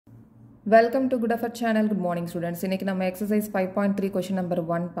Welcome to Good Effort channel. Good morning students. இன்னைக்கு நம்ம exercise 5.3 question number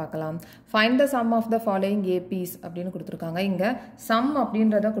 1 பார்க்கலாம். Find the sum of the following APs அப்படினு கொடுத்திருக்காங்க. இங்க sum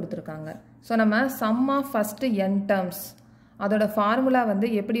அப்படின்றத கொடுத்திருக்காங்க. So நம்ம sum of first n terms அதோட ஃபார்முலா வந்து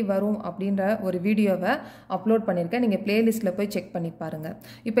எப்படி வரும் அப்படின்ற ஒரு வீடியோவை அப்லோட் பண்ணிருக்கேன். நீங்க பிளேலிஸ்ட்ல போய் செக் பண்ணி பாருங்க.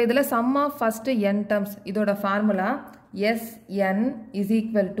 இப்போ இதுல sum of first n terms இதோட formula Sn is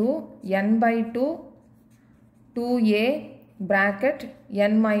equal to n by 2 2a bracket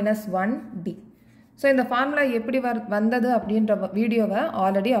n minus 1 d. So இந்த ஃபார்முலா எப்படி வந்தது அப்படின்ற வீடியோவை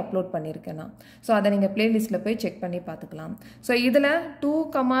ஆல்ரெடி அப்லோட் பண்ணியிருக்கேன் நான். ஸோ அதை நீங்கள் பிளேலிஸ்ட்டில் போய் செக் பண்ணி பார்த்துக்கலாம். ஸோ இதில் 2,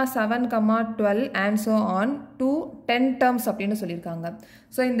 7, 12 and so on 2 10 terms அப்படின்னு சொல்லியிருக்காங்க.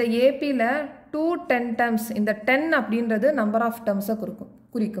 ஸோ இந்த ஏபியில் 2 10 terms, இந்த 10 அப்படின்றது நம்பர் ஆஃப் டேர்ம்ஸை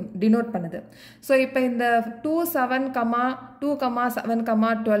குறிக்கும் டினோட் பண்ணுது. ஸோ இப்போ இந்த 2, 7,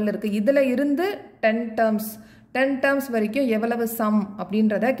 12 இருக்குது. இதில் இருந்து 10 terms வரைக்கும் எவ்வளவு sum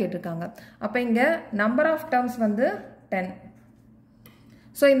அப்படின்றத கேட்டிருக்காங்க. அப்போ இங்கே நம்பர் ஆஃப் டேர்ம்ஸ் வந்து 10.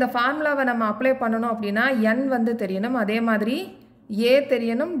 ஸோ இந்த ஃபார்முலாவை நம்ம அப்ளை பண்ணணும் அப்படின்னா n வந்து தெரியணும், அதே மாதிரி a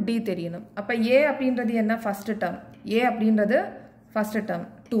தெரியணும், d தெரியணும். அப்போ a அப்படின்றது என்ன? First term. a அப்படின்றது first term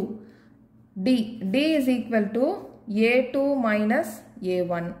 2. d is equal to a2 minus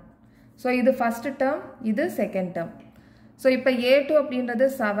a1. So இது ஃபர்ஸ்ட் டேர்ம், இது செகண்ட் டேர்ம். ஸோ இப்போ a2 அப்படின்றது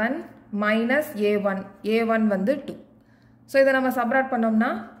 7 minus a1 வந்து 2. ஸோ இதை நம்ம சப்ராக்ட் பண்ணோம்னா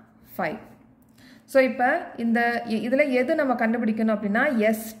 5. ஸோ இப்போ இதில் எது நம்ம கண்டுபிடிக்கணும் அப்படின்னா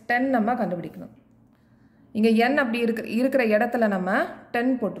S10 நம்ம கண்டுபிடிக்கணும். இங்கே n அப்படி இருக்கிற இடத்துல நம்ம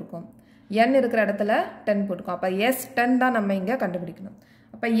 10 போட்டிருக்கோம், n இருக்கிற இடத்துல 10 போட்டிருக்கோம். அப்போ S10 தான் நம்ம இங்கே கண்டுபிடிக்கணும்.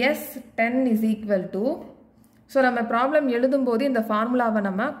 அப்போ S10 is equal to, so நம்ம ப்ராப்ளம் எழுதும்போது இந்த ஃபார்முலாவை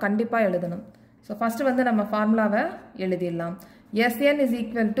நம்ம கண்டிப்பாக எழுதணும். ஸோ ஃபஸ்ட்டு வந்து நம்ம ஃபார்முலாவை எழுதிடலாம். Sn is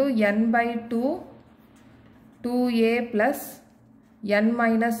equal to n by 2 2a plus n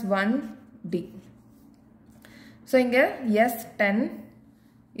minus 1 d. So இங்கே S10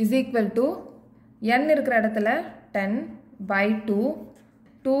 is equal to n இருக்கிற இடத்துல 10 by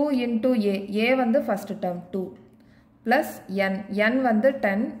 2 into a வந்து ஃபர்ஸ்ட் டேர்ம் 2 plus n வந்து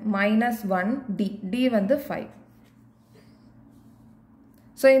 10 minus 1 d வந்து 5.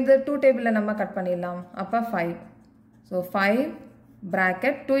 ஸோ இந்த 2 டேபிளில் நம்ம கட் பண்ணிடலாம். அப்போ 5. ஸோ 5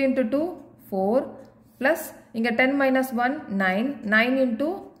 bracket 2 into 2 4 plus இங்கே 10 minus 1 9 into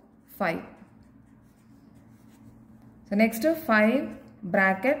 5. So next 5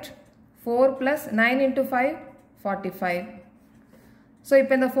 bracket 4 plus 9 into 5 45. So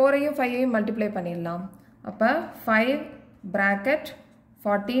இப்போ இந்த 4ஐயும் 5ஐயும் மல்டிப்ளை பண்ணிடலாம். அப்போ 5 bracket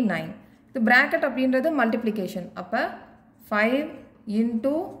 49. இது bracket அப்படின்றது மல்டிப்ளிகேஷன். அப்போ 5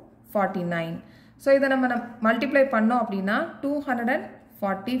 into 49. ஸோ இதை நம்ம மல்டிப்ளை பண்ணோம் அப்படின்னா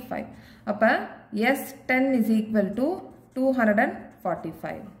 245. அப்போ S10 is equal to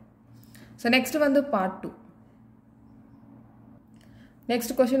 245. So next வந்து part 2.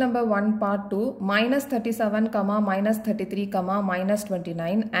 Next question number 1 part 2. -37, -33,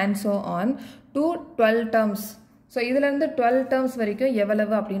 -29 and so on to 12 terms. So இதுலேருந்து 12 terms வரைக்கும்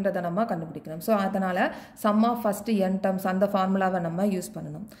எவ்வளவு அப்படின்றத நம்ம கண்டுபிடிக்கணும். ஸோ அதனால் some of first n terms அந்த ஃபார்முலாவை நம்ம யூஸ்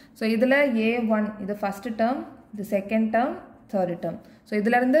பண்ணணும். ஸோ இதில் a1 இது ஃபஸ்ட் டேர்ம், இது second term, third term. So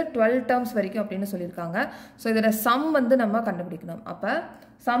இதுலேருந்து 12 terms வரைக்கும் அப்படின்னு சொல்லியிருக்காங்க. ஸோ இதில் சம் வந்து நம்ம கண்டுபிடிக்கணும். அப்போ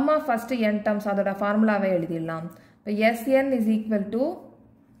some of first n terms அதோட ஃபார்முலாவை எழுதிடலாம். இப்போ Sn is equal to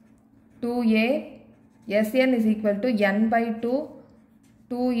 2a, Sn is equal to n by 2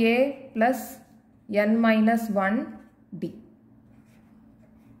 2a plus n minus 1 d.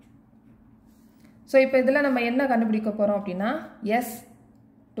 So இப்போ இதில் நம்ம என்ன கண்டுபிடிக்க போகிறோம் அப்படின்னா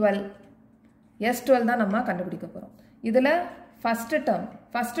S12 தான் நம்ம கண்டுபிடிக்க போகிறோம். இதில் ஃபஸ்ட்டு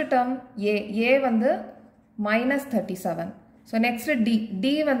டேர்ம் a வந்து -37. ஸோ நெக்ஸ்ட் d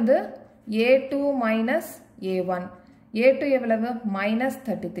வந்து a2 minus a1. a2 எவ்வளவு?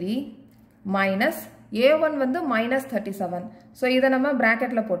 -33 minus a1 வந்து -37. ஸோ இதை நம்ம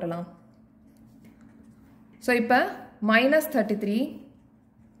ப்ராக்கெட்டில் போட்டலாம். ஸோ இப்போ -33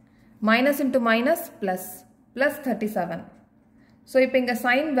 minus into minus plus 37. So இப்போ இங்கே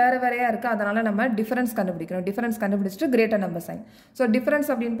சைன் வேறையாக இருக்குது, அதனால் நம்ம டிஃபரன்ஸ் கண்டுபிடிக்கணும். டிஃபரன்ஸ் கண்டுபிடிச்சிட்டு greater number sign. So difference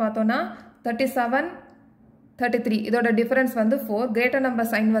அப்படின்னு பார்த்தோன்னா 37 33 இதோட டிஃபரன்ஸ் வந்து 4, கிரேட்டர் நம்பர்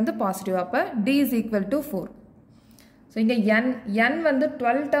சைன் வந்து பாசிட்டிவ். அப்போ d is equal to 4. So இங்கே n வந்து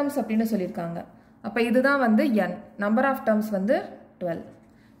 12 terms அப்படின்னு சொல்லியிருக்காங்க. அப்போ இதுதான் வந்து n, நம்பர் ஆஃப் டேர்ம்ஸ் வந்து 12.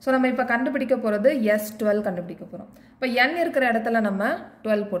 ஸோ நம்ம இப்போ கண்டுபிடிக்க போகிறது S12 கண்டுபிடிக்க போகிறோம். இப்போ n இருக்கிற இடத்துல நம்ம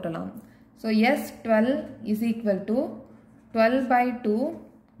 12 போட்டலாம். So S12 is equal to 12 by 2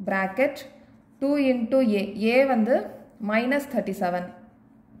 bracket 2 into a வந்து -37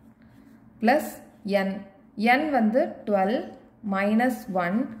 plus n வந்து 12 minus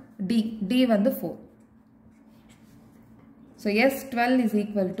 1 D வந்து 4. So S12 is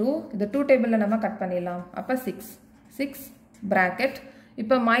equal to, இந்த 2 table நம்ம கட் பண்ணிடலாம். அப்ப 6 bracket.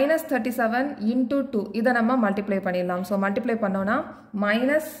 இப்ப minus 37 into 2. இதை நம்ம multiply பண்ணிடலாம். So multiply பண்ணோனா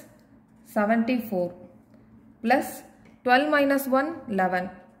minus 74 plus 12 minus 1, 11.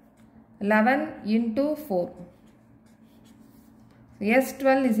 11 into 4. S12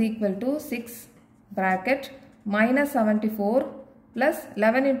 is equal to 6 bracket minus 74 plus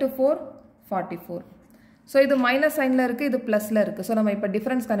 11 into 4, 44. So இது minus signல இருக்கு, இது plusல இருக்கு. So நம்ம இப்ப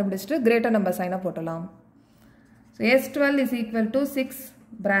difference கண்டுபிடிச்சிட்டு greater number sign போடலாம். So S12 is equal to 6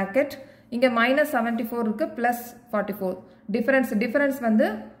 bracket இங்க minus 74 இருக்கு plus 44. Difference வந்து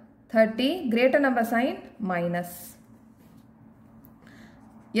 30, greater number sign minus.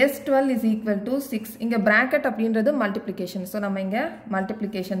 S12 is equal to 6. இங்க bracket அப்படின்றது multiplication. So நம்ம இங்க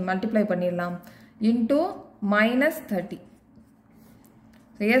multiply பண்ணிடலாம். Into minus 30.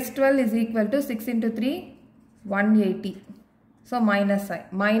 So S12 is equal to 6 into 3, 180. So minus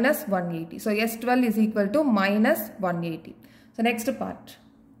 180. So S12 is equal to minus 180. So next part.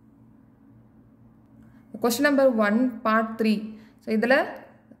 Question number 1, part 3. So இதுல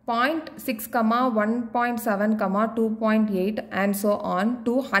 0.6, 1.7, 2.8 and so on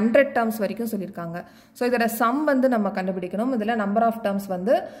to 100 terms வரைக்கும் சொல்லிருக்காங்க. So இதோட sum வந்து நம்ம கண்டுபிடிக்கணும். இதுல number of terms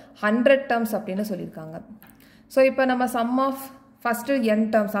வந்து 100 terms அப்படின்னு சொல்லிருக்காங்க. So இப்போ நம்ம sum of first n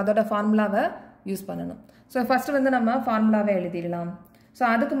terms அதோட ஃபார்முலாவை யூஸ் பண்ணணும். So first வந்து நம்ம ஃபார்முலாவை எழுதிடலாம். So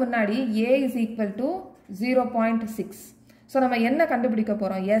அதுக்கு முன்னாடி a is equal to 0.6. So நம்ம என்ன கண்டுபிடிக்க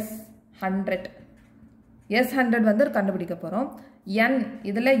போறோம்? S100 வந்து கண்டுபிடிக்க போறோம். n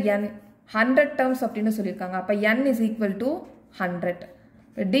இதுல n 100 terms அப்படின்னு சொல்லிருக்காங்க. அப்ப n is equal to 100.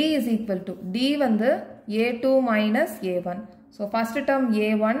 d is equal to d வந்து a2 minus a1. So first term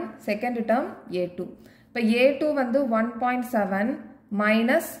a1, second term a2. இப்ப a2 வந்து 1.7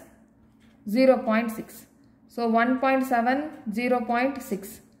 minus 0.6. So 1.7, 0.6.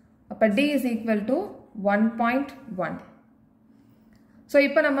 அப்ப d is equal to 1.1. So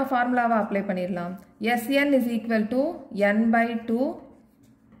இப்போ நம்ம ஃபார்முலாவை அப்ளை பண்ணிடலாம். Sn is equal to n by 2,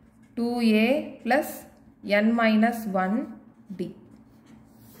 2a plus n minus 1 d.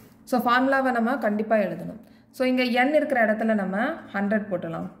 So ஃபார்முலாவை நம்ம கண்டிப்பா எழுதணும். So இங்க n இருக்கிற இடத்துல நம்ம 100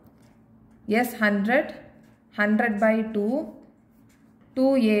 போடலாம். S100, 100 by 2,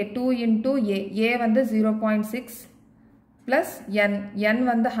 2a, 2 into a வந்து 0.6 plus n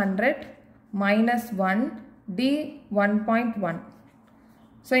வந்து 100 minus 1, d 1.1.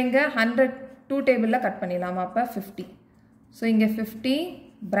 So இங்க 100 2 டேபிள்ல கட் பண்ணிடலாம். அப்ப 50. So இங்க 50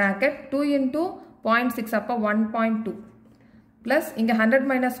 bracket 2 into 0.6 அப்ப 1.2 plus இங்க 100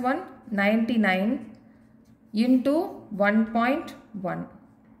 minus 1 99 into 1.1.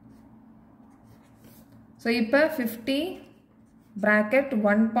 So இப்ப 50 bracket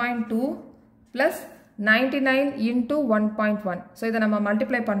 1.2 plus 99 into 1.1. So இதை நம்ம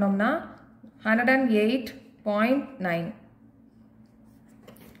multiply பண்ணோம்னா 108.9.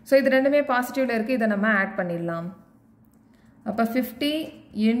 So இது ரெண்டுமே பாசிட்டிவ்ல இருக்கு, இதை நம்ம ஆட் பண்ணிடலாம். அப்ப 50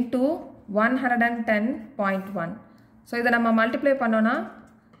 into 110.1. So இதை நம்ம மல்டிப்ளை பண்ணோம்னா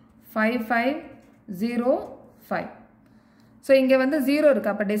 5505. So இங்க வந்து 0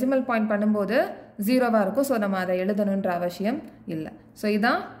 இருக்கு, அப்ப டெசிமல் பாயிண்ட் பண்ணும்போது 0வா இருக்கும். So நம்ம அதை எழுதணும்ன்ற அவசியம் இல்லை. So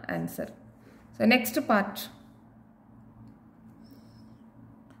இதான் answer. So next part.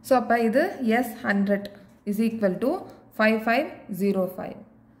 So அப்ப இது S100 is equal to 5505.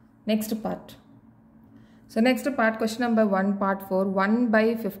 Next part. So next part, question number 1, part 4, 1 by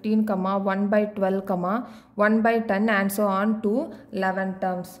 15, 1 by 12, 1 by 10 and so on to 11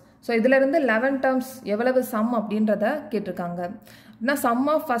 terms. So இதில இருந்து 11 terms எவ்வளவு sum அப்படின்றத கேட்டிருக்காங்க. sum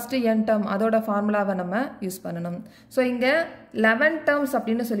of first n term அதோட ஃபார்முலாவை நம்ம யூஸ் பண்ணணும். So இங்க 11 terms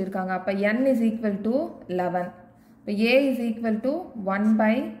அப்படின்னு சொல்லியிருக்காங்க. அப்ப n is equal to 11. அப்ப a is equal to 1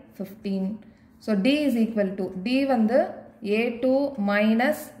 by 15. So d is equal to, d வந்து a2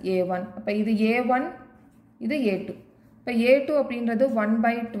 minus a1. அப்ப இது a1, இது a2. அப்ப a2 அப்படின்றது 1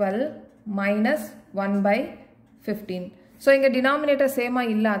 by 12 minus 1 by 15. So இங்க denominator சேமா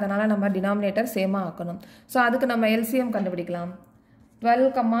இல்ல, அதனால நம்ம denominator சேமா ஆக்கணும். So அதுக்கு நம்ம LCM கண்டுபிடிக்கலாம்.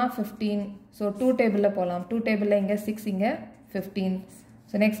 12, 15. So 2 டேபிள்ல போலாம். 2 டேபிள்ல இங்க 6, இங்க 15.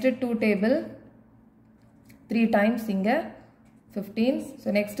 So next 2 டேபிள் 3 times இங்க 15. So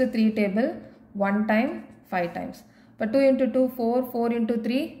next 3 table 1 time 5 times. But 2 into 2 4, 4 into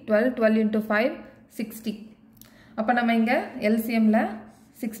 3 12, 12 into 5 60. அப்ப நம்ம இங்க LCMல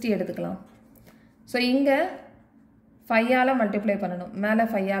 60 எடுத்துக்கலாம். So இங்க 5 ஆல மல்டிப்ளை பண்ணணும். மேல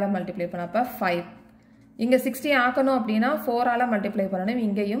 5 ஆல மல்டிப்ளை பண்ண அப்ப 5. இங்க 60 ஆக்கணும் அப்படினா 4 ஆல மல்டிப்ளை பண்ணணும்.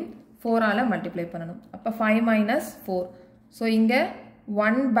 இங்கேயும் 4 ஆல மல்டிப்ளை பண்ணணும். அப்ப 5 minus 4. So இங்க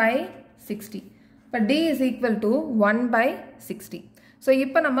 1 by 60. இப்போ D is equal to 1 by 60. So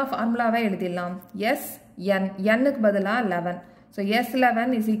இப்போ நம்ம ஃபார்முலாவை எழுதிடலாம். Sn, nக்கு பதிலாக 11. So S11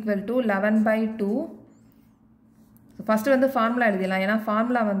 is equal to 11 by 2. So first வந்து ஃபார்முலா எழுதிடலாம், ஏன்னா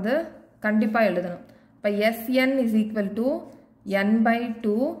ஃபார்முலா வந்து கண்டிப்பாக எழுதணும். இப்போ Sn is equal to n by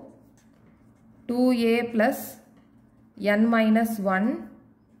 2, 2a plus n minus 1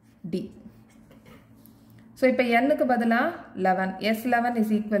 d. So இப்போ nக்கு பதிலாக 11. S11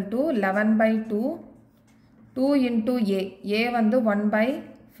 is equal to 11 by 2, 2 into a வந்து 1 by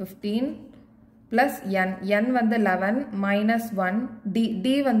 15 plus n வந்து 11 minus 1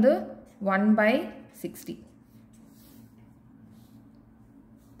 d வந்து 1 by 60.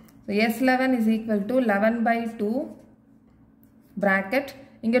 So S11 is equal to 11 by 2 bracket.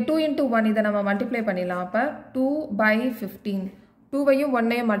 இங்க 2 into 1 இதை நம்ம multiply பண்ணிடலாம். அப்போ 2 by 15, 2வையும்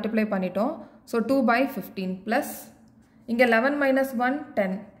 1ஐயும் மல்டிப்ளை பண்ணிட்டோம். ஸோ 2 by 15 plus இங்கே 11 minus 1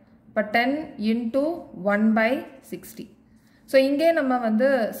 10. இப்போ 10 into 1 by 60. ஸோ இங்கே நம்ம வந்து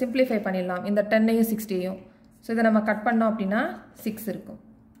சிம்பிளிஃபை பண்ணிடலாம் இந்த 10ஐயும் 60ஐயும். ஸோ இதை நம்ம கட் பண்ணோம் அப்படின்னா 6 இருக்கும்.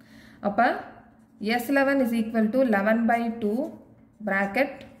 அப்போ S11 is equal to 11 by 2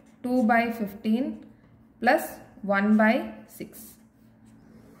 bracket 2 by 15 plus 1 by 6.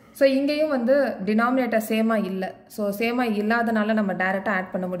 So இங்கேயும் வந்து டினாமினேட்டர் சேமாக இல்லை. ஸோ சேமாக இல்லாதனால நம்ம டைரெக்டாக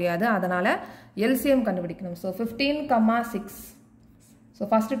ஆட் பண்ண முடியாது, அதனால் எல்சிஎம் கண்டுபிடிக்கணும். ஸோ 15, 6. ஸோ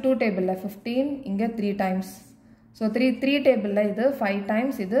ஃபஸ்ட்டு 2 டேபிளில் 15, இங்கே 3 டைம்ஸ். ஸோ 3 டேபிளில் இது 5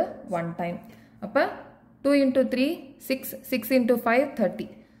 டைம்ஸ், இது 1 டைம். அப்போ 2 into 3 6, 6 into 5 30.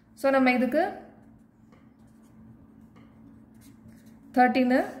 ஸோ நம்ம இதுக்கு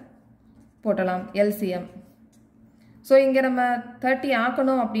 13 போட்டலாம் எல்சிஎம். ஸோ இங்கே நம்ம 30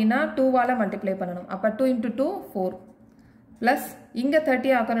 ஆக்கணும் அப்படின்னா 2வால் மல்டிப்ளை பண்ணணும். அப்போ 2 into 2 4 ப்ளஸ் இங்கே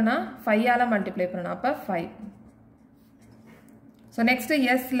 30 ஆக்கணும்னா 5ஆல் மல்டிப்ளை பண்ணணும். அப்போ 5. So next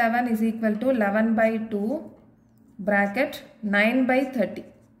S11 is equal to 11 by 2 bracket 9 by 30.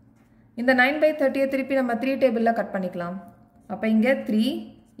 இந்த 9 by 30 திருப்பி நம்ம 3 டேபிளில் கட் பண்ணிக்கலாம். அப்போ இங்கே 3,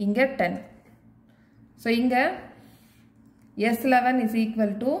 இங்கே 10. ஸோ இங்கே S11 is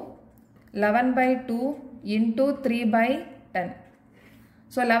equal to 11 by 2 into 3 by 10.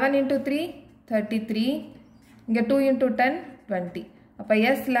 So 11 into 3 33. இங்கே 2 into 10 20. அப்போ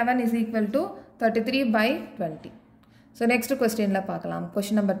S11 is equal to 33 by 20. So next questionல பார்க்கலாம்.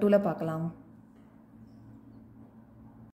 Question number 2ல பார்க்கலாம்.